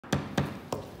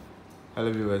Hello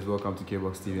viewers, welcome to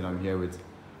KBOXtv, and I'm here with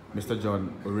Mr.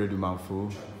 John Amuzu Manfo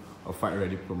of Fight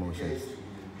Ready Promotions.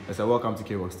 So welcome to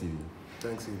KBOXtv.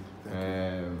 Thanks, Eve.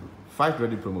 Thank you. Fight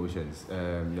Ready Promotions,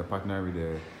 you're partnering with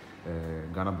the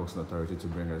Ghana Boxing Authority to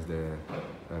bring us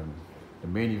the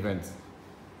main event,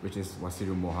 which is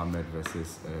Wasiru Mohammed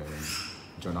versus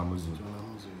John Amuzu.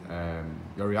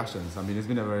 Your reactions? I mean, it's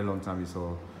been a very long time we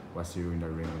saw Wasiru in the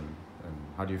ring. And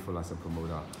how do you feel as a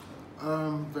promoter?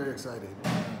 Very excited.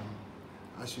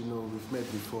 As you know, we've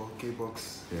met before,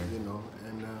 KBOX, you know,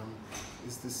 and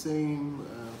it's the same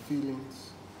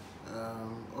feelings.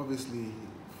 Obviously,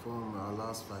 from our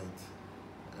last fight,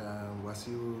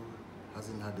 Wasiru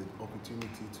hasn't had the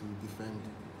opportunity to defend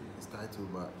his title,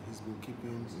 but he's been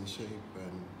keeping in shape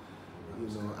and,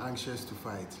 you know, anxious to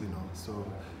fight, you know. So,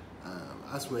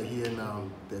 as we're here now,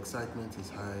 the excitement is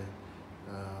high,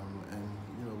 and,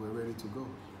 you know, we're ready to go.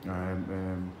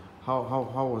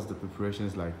 How was the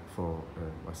preparations like for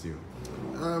Wasiru?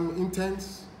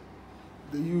 Intense,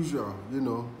 the usual, you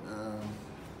know.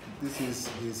 This is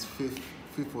his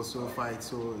fifth or so fight,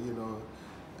 so, you know,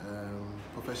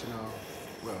 professional,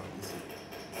 well,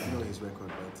 you know his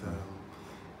record, but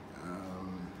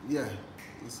yeah,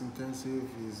 it's intensive,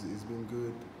 he's been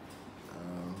good,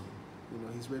 you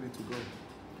know, he's ready to go.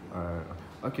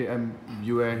 Okay,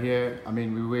 you were here, I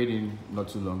mean, we were waiting not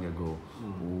too long ago.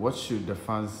 What should the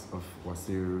fans of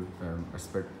Wasiru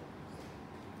expect?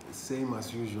 Same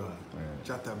as usual,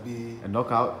 Chatabi. A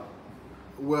knockout?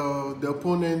 Well, the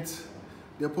opponent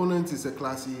is a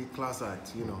class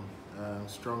act, you know,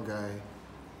 strong guy,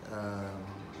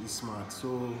 he's smart.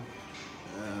 So,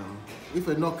 if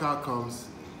a knockout comes,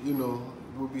 you know,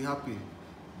 we'll be happy.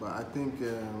 But I think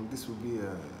this will be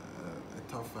a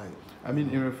tough fight. I mean,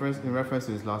 in reference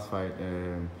to his last fight,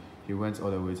 he went all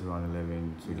the way to round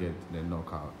 11 to get the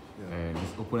knockout, and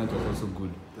his opponent was also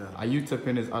good. Are you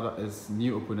tipping his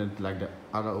new opponent like the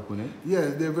other opponent? Yeah,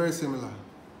 they're very similar.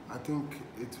 I think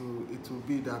it will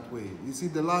be that way. You see,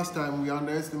 the last time we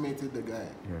underestimated the guy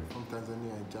from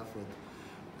Tanzania, Jaffet,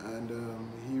 and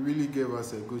he really gave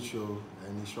us a good show,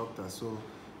 and he shocked us. So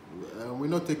we're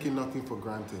not taking nothing for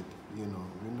granted. You know,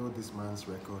 we know this man's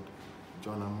record,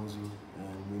 John Amuzu,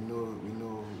 and we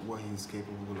know what he's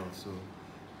capable of. So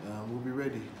we'll be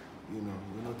ready. You know,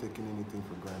 we're not taking anything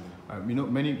for granted. You know,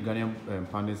 many Ghanaian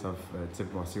pundits have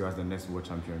tipped Wasiru as the next world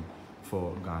champion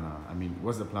for Ghana. I mean,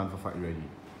 what's the plan for Fight Ready?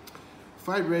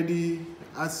 Fight Ready,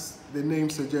 as the name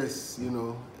suggests, you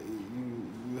know,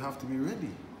 you have to be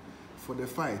ready for the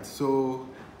fight. So,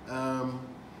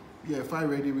 yeah, Fight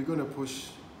Ready, we're going to push,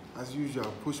 as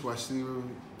usual, push Wasiru,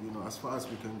 you know, as far as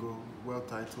we can go. World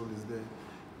title is there.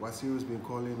 Wasiru's been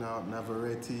calling out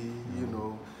Navarrete, you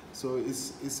know. So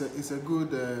it's a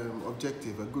good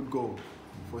objective, a good goal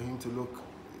for him to look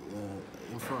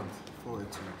in front,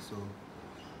 forward to. So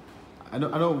I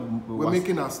know we're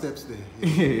making our steps there.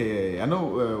 Yeah. I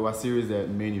know Wasiru is the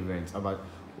main event, but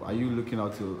are you looking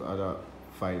out to other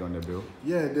fight on the bill?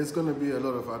 Yeah, there's going to be a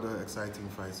lot of other exciting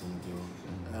fights on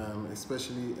the bill,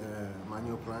 especially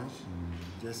Emanuel Navarrete,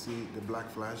 Jesse, the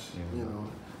Black Flash, you know,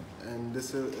 and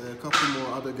there's a couple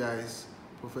more other guys,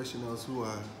 professionals who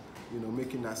are, you know,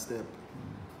 making that step,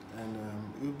 and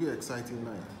it'll be an exciting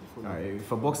night.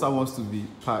 If a boxer wants to be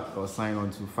part or sign on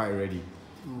to Fight Ready,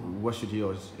 what should he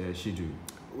or she do?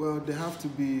 Well, they have to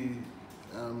be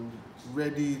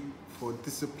ready for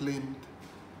disciplined,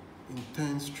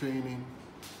 intense training.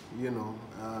 You know,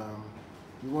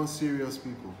 we want serious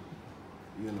people.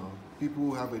 You know, people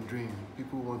who have a dream,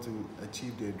 people who want to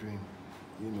achieve their dream.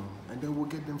 You know, and then we'll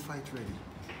get them fight ready.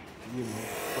 You know,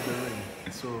 for the ring.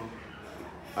 So.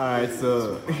 All right.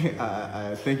 So,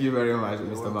 thank you very much,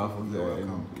 Mr. Manfo. You're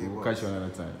welcome. We'll catch you another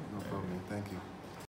time. No problem. Thank you.